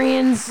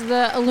Luciferians,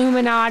 the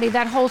Illuminati,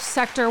 that whole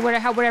sector,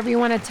 whatever you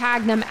want to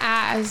tag them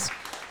as,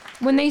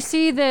 when they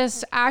see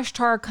this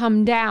Ashtar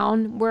come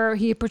down where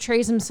he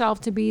portrays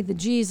himself to be the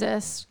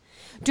Jesus,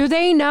 do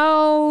they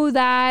know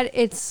that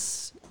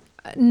it's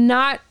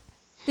not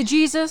the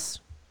Jesus?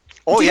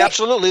 Oh, yeah,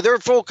 absolutely. They're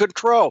in full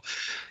control.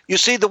 You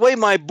see, the way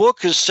my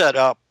book is set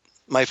up,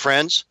 my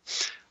friends,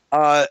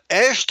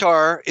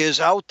 Ashtar is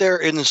out there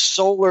in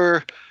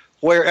solar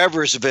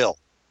whereversville.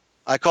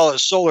 I call it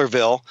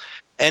Solarville.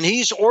 And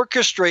he's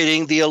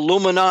orchestrating the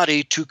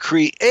Illuminati to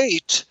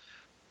create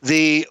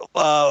the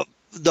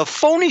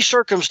phony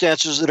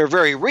circumstances that are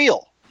very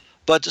real,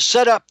 but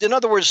set up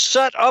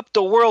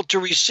the world to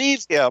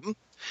receive him.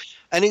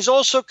 And he's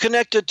also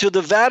connected to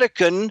the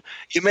Vatican.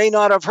 You may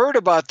not have heard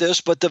about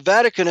this, but the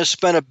Vatican has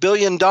spent $1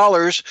 billion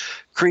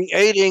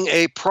creating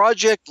a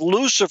Project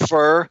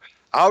Lucifer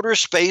outer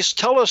space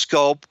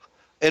telescope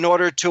in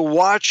order to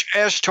watch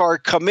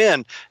Ashtar come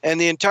in.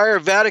 And the entire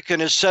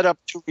Vatican is set up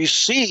to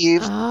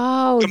receive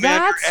Commander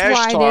that's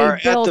why Ashtar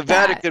they built at the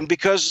Vatican,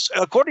 because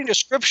according to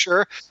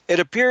Scripture, it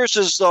appears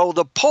as though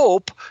the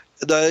Pope,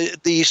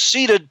 the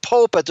seated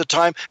Pope at the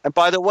time, and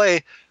by the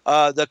way,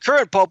 the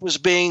current Pope is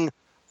being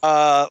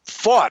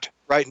fought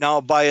right now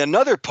by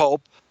another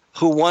Pope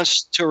who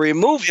wants to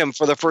remove him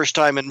for the first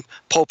time in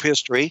Pope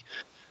history.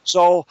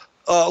 So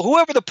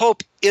whoever the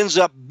Pope ends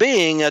up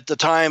being at the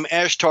time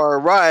Ashtar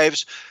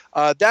arrives,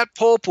 that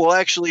Pope will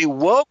actually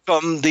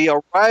welcome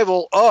the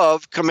arrival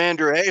of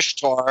Commander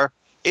Ashtar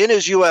in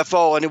his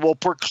UFO, and he will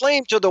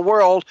proclaim to the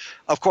world,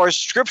 of course,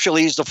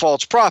 scripturally he's the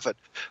false prophet,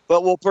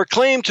 but will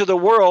proclaim to the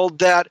world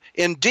that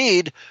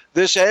indeed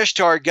this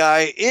Ashtar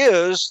guy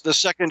is the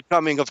second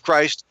coming of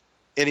Christ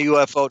in a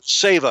UFO to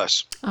save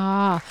us.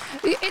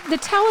 The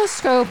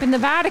telescope in the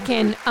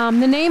Vatican,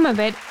 the name of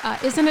it,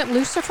 isn't it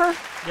Lucifer?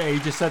 Yeah, he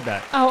just said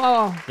that.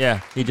 Oh. Yeah,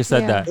 he just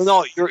said that.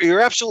 No,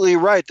 you're absolutely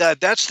right.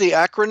 That's the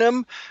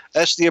acronym.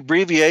 That's the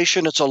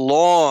abbreviation. It's a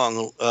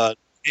long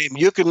name.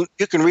 You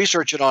can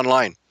research it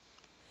online.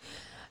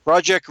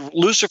 Project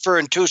Lucifer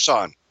in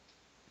Tucson.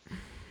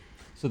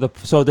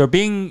 So they're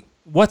being.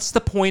 What's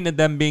the point of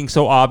them being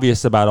so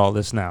obvious about all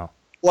this now?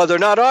 Well, they're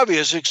not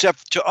obvious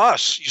except to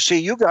us. You see,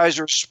 you guys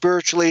are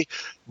spiritually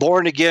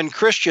born-again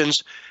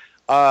Christians.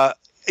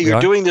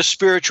 You're doing this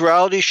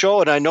spirituality show,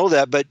 and I know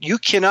that, but you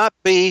cannot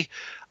be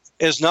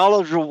as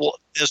knowledgeable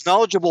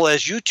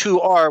as you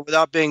two are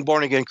without being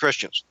born-again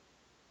Christians.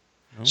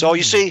 So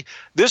you see,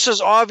 this is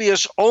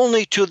obvious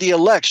only to the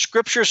elect.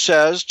 Scripture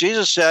says,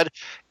 Jesus said,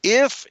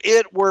 if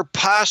it were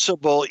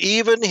possible,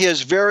 even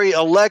his very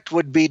elect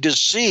would be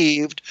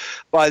deceived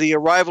by the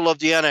arrival of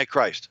the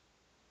Antichrist.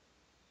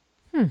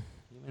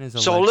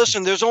 So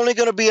listen, there's only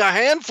going to be a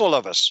handful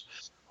of us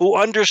who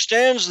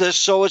understands this.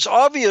 So it's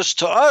obvious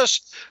to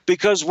us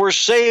because we're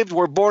saved,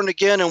 we're born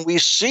again, and we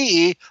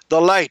see the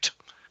light.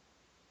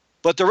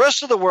 But the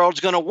rest of the world's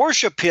going to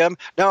worship him.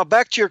 Now,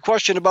 back to your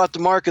question about the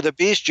mark of the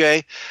beast,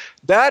 Jay.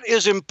 That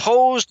is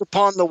imposed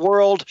upon the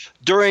world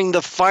during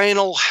the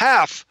final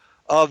half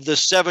of the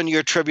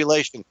 7-year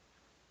tribulation.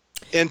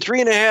 In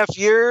 3.5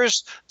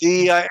 years,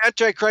 the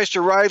Antichrist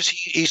arrives.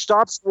 He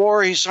stops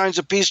war. He signs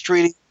a peace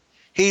treaty.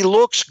 He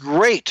looks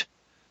great.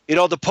 You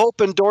know, the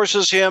Pope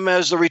endorses him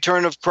as the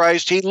return of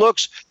Christ. He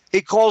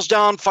calls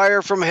down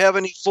fire from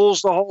heaven. He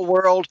fools the whole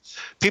world.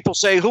 People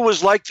say, who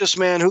is like this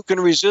man? Who can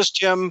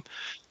resist him?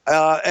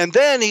 And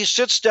then he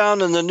sits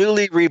down in the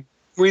newly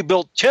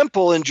rebuilt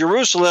temple in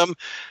Jerusalem.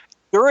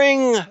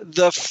 During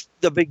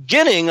the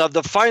beginning of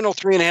the final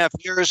 3.5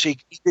 years,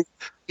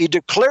 he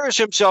declares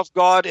himself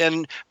God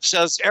and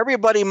says,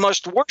 everybody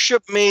must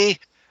worship me.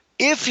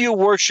 If you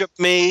worship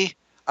me,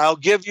 I'll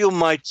give you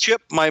my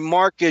chip, my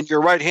mark in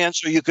your right hand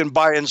so you can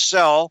buy and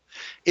sell.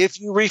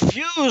 If you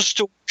refuse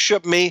to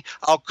worship me,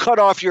 I'll cut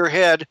off your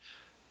head.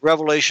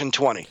 Revelation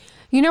 20.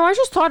 You know, I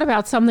just thought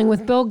about something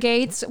with Bill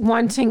Gates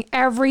wanting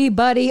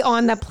everybody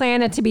on the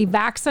planet to be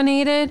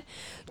vaccinated.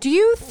 Do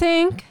you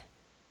think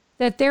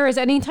that there is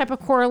any type of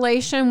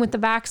correlation with the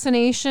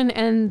vaccination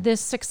and this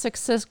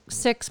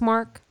 666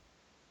 mark?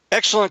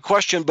 Excellent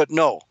question, but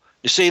no.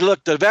 You see,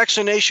 look, the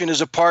vaccination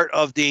is a part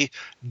of the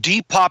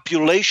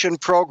depopulation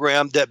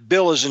program that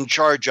Bill is in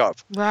charge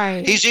of.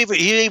 Right.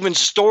 He even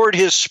stored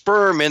his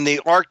sperm in the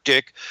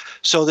Arctic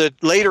so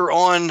that later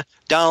on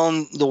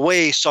down the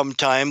way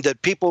sometime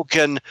that people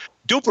can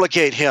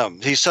duplicate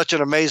him. He's such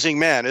an amazing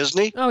man, isn't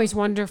he? Oh, he's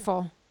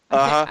wonderful.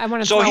 I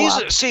want to so throw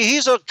up.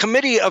 he's a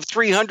committee of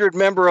 300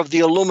 member of the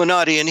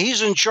Illuminati, and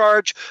he's in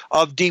charge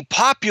of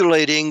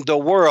depopulating the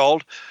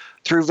world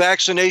through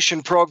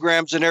vaccination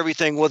programs and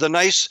everything with a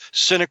nice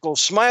cynical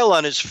smile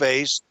on his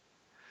face.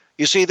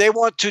 You see, they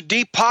want to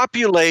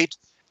depopulate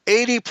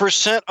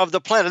 80% of the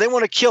planet. They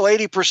want to kill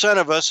 80%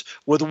 of us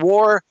with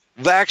war,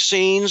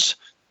 vaccines,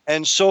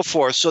 and so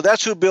forth. So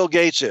that's who Bill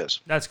Gates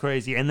is. That's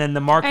crazy. And then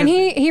the market. And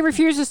he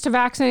refuses to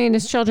vaccinate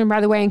his children,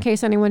 by the way, in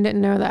case anyone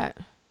didn't know that.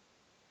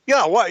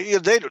 Yeah, well,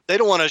 they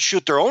don't want to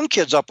shoot their own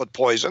kids up with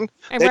poison.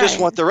 They just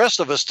want the rest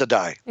of us to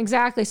die.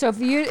 Exactly. So if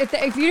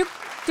you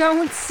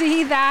don't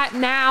see that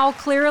now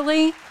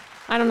clearly,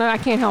 I don't know. I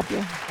can't help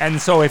you.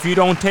 And so if you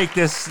don't take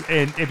this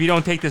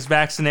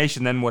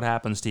vaccination, then what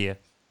happens to you?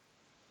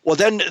 Well,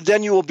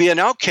 then you will be an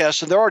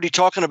outcast, and they're already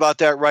talking about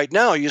that right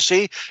now. You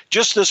see,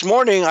 just this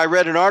morning I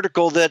read an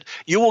article that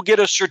you will get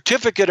a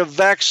certificate of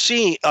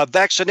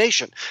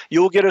vaccination.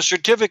 You will get a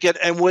certificate,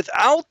 and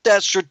without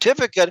that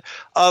certificate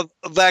of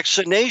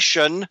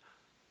vaccination,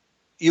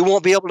 you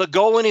won't be able to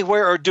go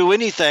anywhere or do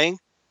anything.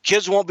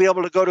 Kids won't be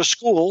able to go to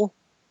school.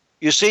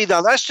 You see,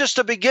 now that's just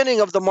the beginning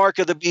of the Mark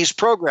of the Beast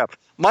program.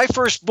 My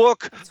first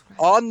book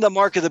on the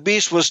Mark of the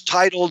Beast was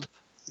titled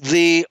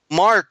The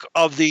Mark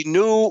of the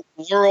New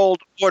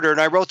World Order,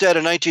 and I wrote that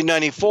in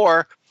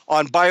 1994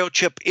 on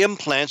biochip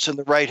implants in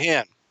the right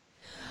hand.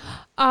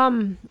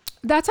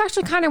 That's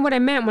actually kind of what I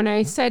meant when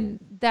I said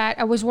that.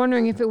 I was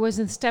wondering if it was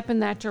a step in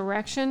that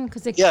direction,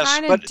 because they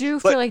kind of do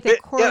feel like they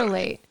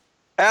correlate.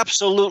 Yeah,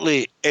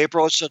 absolutely,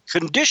 April. It's a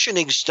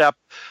conditioning step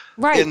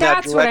right, in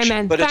that that's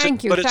direction. What I meant.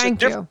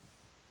 Thank you.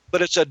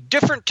 but it's a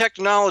different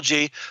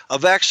technology. A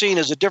vaccine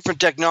is a different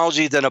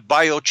technology than a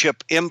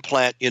biochip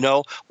implant,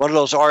 one of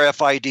those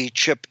RFID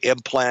chip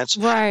implants.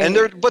 Right.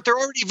 But they're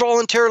already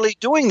voluntarily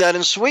doing that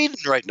in Sweden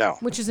right now.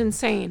 Which is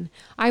insane.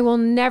 I will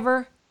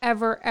never,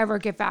 ever, ever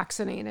get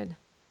vaccinated.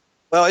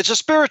 Well, it's a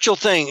spiritual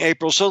thing,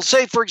 April. So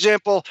say, for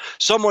example,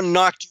 someone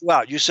knocked you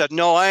out. You said,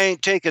 no, I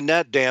ain't taking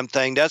that damn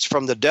thing. That's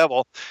from the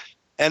devil.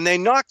 And they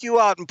knock you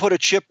out and put a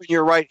chip in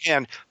your right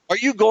hand. Are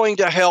you going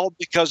to hell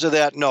because of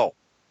that? No.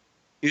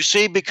 You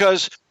see,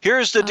 because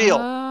here's the deal.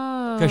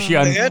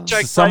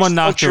 Because someone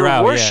knocked her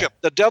out. Worship.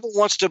 Yeah. The devil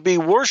wants to be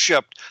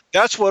worshipped.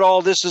 That's what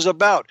all this is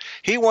about.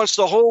 He wants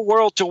the whole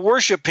world to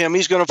worship him.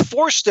 He's going to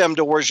force them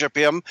to worship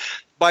him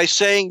by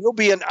saying, you'll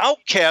be an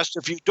outcast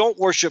if you don't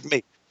worship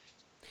me.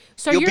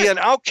 So you'll be an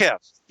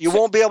outcast. You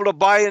won't be able to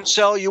buy and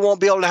sell. You won't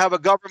be able to have a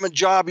government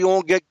job. You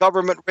won't get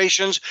government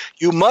rations.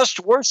 You must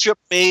worship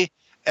me,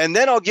 and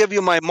then I'll give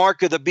you my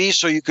mark of the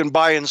beast so you can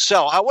buy and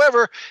sell.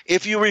 However,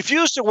 if you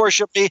refuse to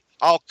worship me,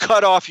 I'll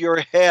cut off your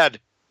head.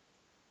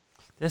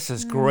 This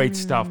is great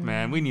stuff,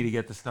 man. We need to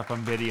get this stuff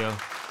on video.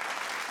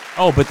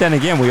 Oh, but then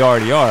again, we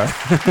already are.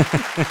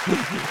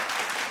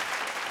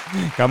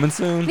 Coming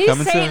soon.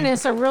 These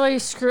Satanists are really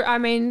screwed. I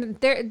mean,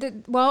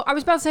 well, I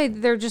was about to say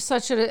they're just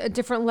such a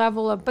different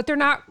level of, but they're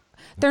not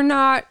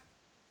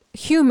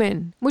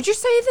human. Would you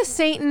say the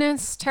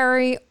Satanists,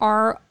 Terry,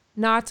 are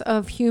not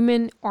of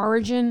human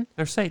origin?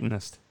 They're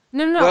Satanists.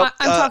 No. Well,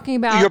 I'm talking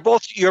about. You're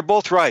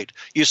both right.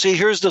 You see,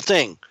 here's the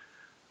thing: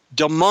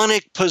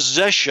 demonic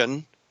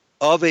possession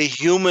of a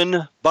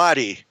human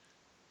body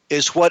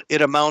is what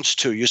it amounts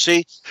to. You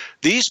see,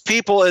 these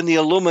people in the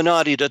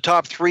Illuminati, the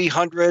top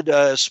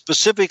 300,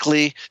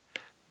 specifically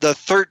the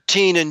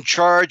 13 in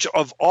charge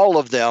of all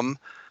of them,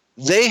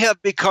 they have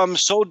become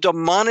so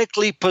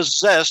demonically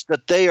possessed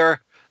that they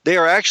are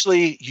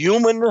actually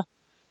human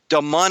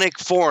demonic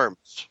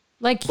forms.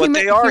 But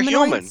they are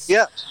human.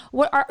 Yes.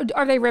 What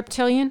are they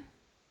reptilian?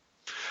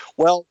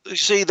 Well, you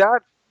see,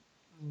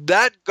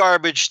 that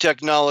garbage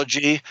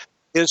technology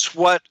is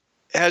what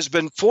has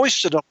been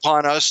foisted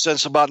upon us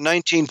since about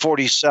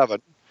 1947,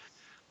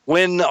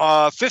 when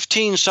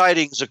 15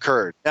 sightings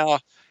occurred. Now,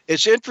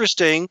 it's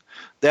interesting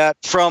that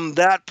from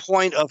that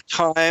point of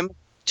time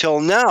till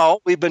now,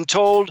 we've been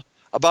told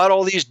about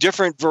all these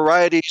different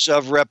varieties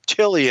of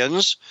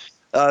reptilians.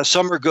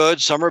 Some are good,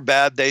 some are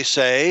bad, they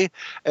say.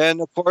 And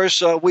of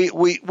course,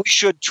 we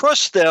should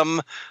trust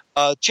them.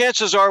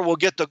 Chances are we'll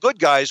get the good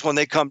guys when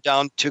they come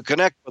down to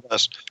connect with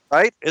us,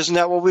 right? Isn't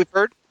that what we've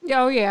heard?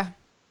 Oh, yeah.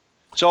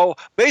 So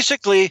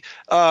basically,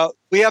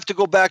 we have to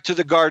go back to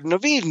the Garden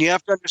of Eden. You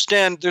have to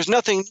understand there's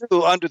nothing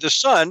new under the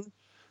sun.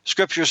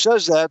 Scripture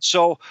says that.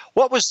 So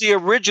what was the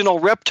original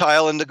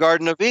reptile in the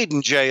Garden of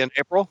Eden, Jay and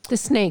April? The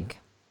snake.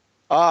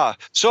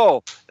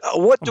 So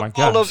what do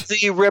all of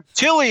the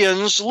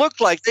reptilians look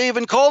like? They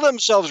even call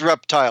themselves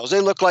reptiles. They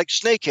look like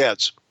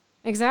snakeheads.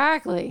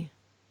 Exactly.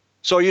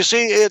 So you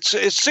see, it's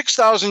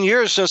 6,000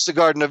 years since the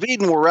Garden of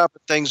Eden. We're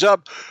wrapping things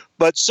up,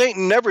 but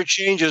Satan never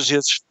changes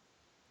his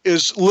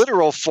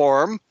literal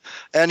form,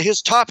 and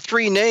his top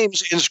 3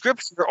 names in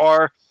Scripture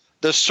are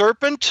the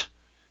serpent,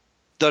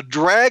 the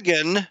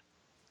dragon,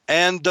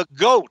 and the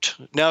goat.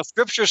 Now,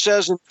 Scripture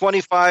says in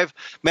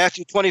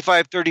Matthew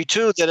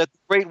 25:32, that at the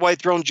great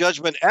white throne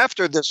judgment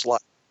after this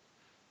life,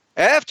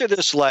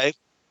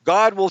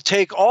 God will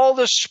take all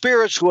the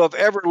spirits who have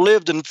ever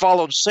lived and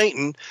followed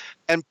Satan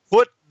and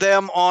put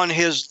them on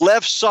his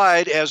left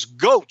side as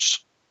goats.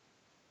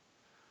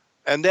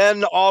 And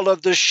then all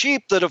of the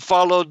sheep that have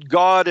followed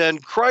God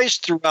and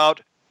Christ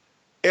throughout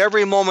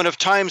every moment of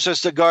time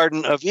since the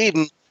Garden of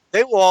Eden,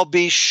 they will all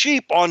be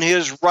sheep on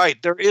his right.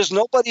 There is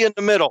nobody in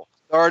the middle.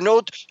 There are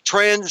no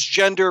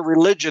transgender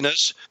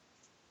religionists.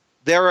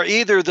 There are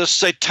either the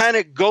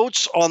satanic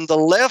goats on the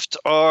left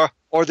or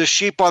the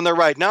sheep on the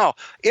right. Now,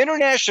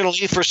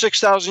 internationally, for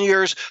 6,000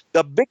 years,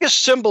 the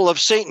biggest symbol of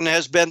Satan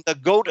has been the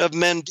goat of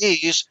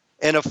Mendes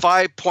and a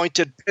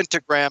 5-pointed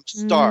pentagram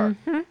star.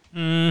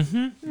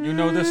 Mm-hmm. You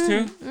know this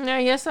too?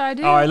 Yes, I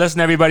do. All right,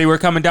 listen, everybody. We're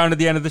coming down to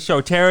the end of the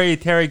show. Terry,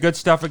 good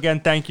stuff again.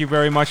 Thank you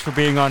very much for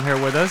being on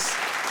here with us.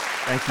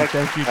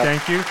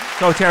 Thank you.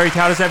 So, Terry,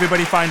 how does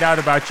everybody find out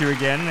about you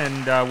again,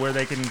 and where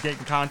they can get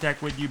in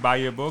contact with you, buy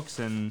your books,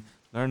 and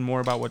learn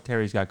more about what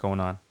Terry's got going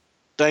on?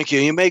 Thank you.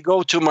 You may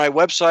go to my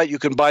website. You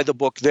can buy the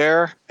book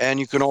there, and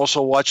you can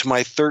also watch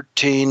my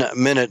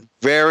 13-minute,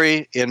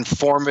 very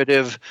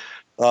informative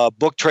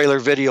book trailer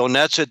video, and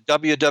that's at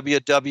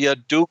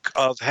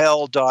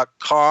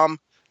www.dukeofhell.com.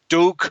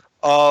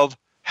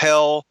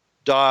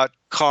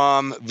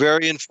 Dukeofhell.com.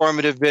 Very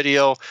informative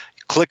video.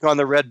 Click on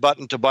the red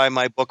button to buy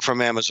my book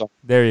from Amazon.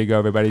 There you go,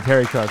 everybody.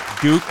 Terry Cook,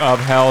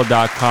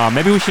 dukeofhell.com.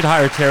 Maybe we should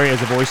hire Terry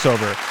as a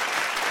voiceover.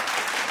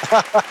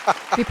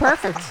 Be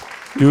perfect.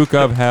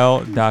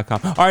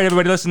 dukeofhell.com. All right,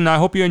 everybody, listen, I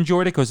hope you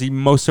enjoyed it, because he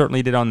most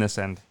certainly did on this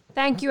end.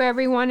 Thank you,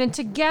 everyone. And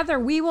together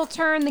we will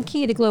turn the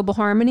key to global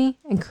harmony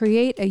and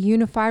create a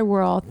unified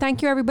world.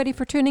 Thank you, everybody,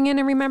 for tuning in.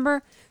 And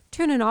remember,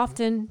 tune in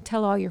often,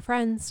 tell all your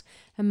friends,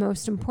 and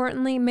most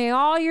importantly, may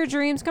all your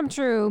dreams come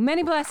true.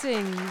 Many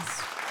blessings.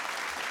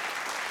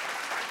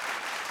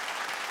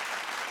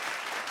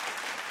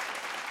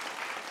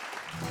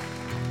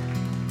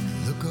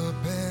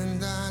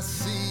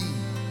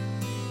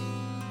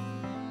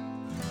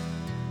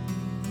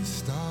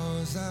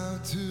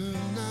 out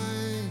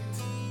tonight.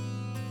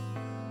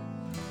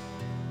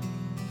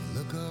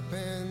 Look up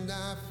and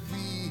I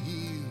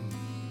feel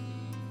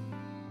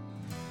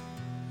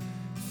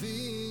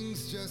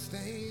things just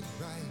ain't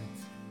right.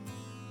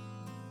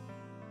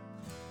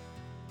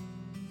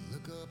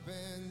 Look up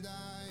and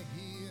I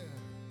hear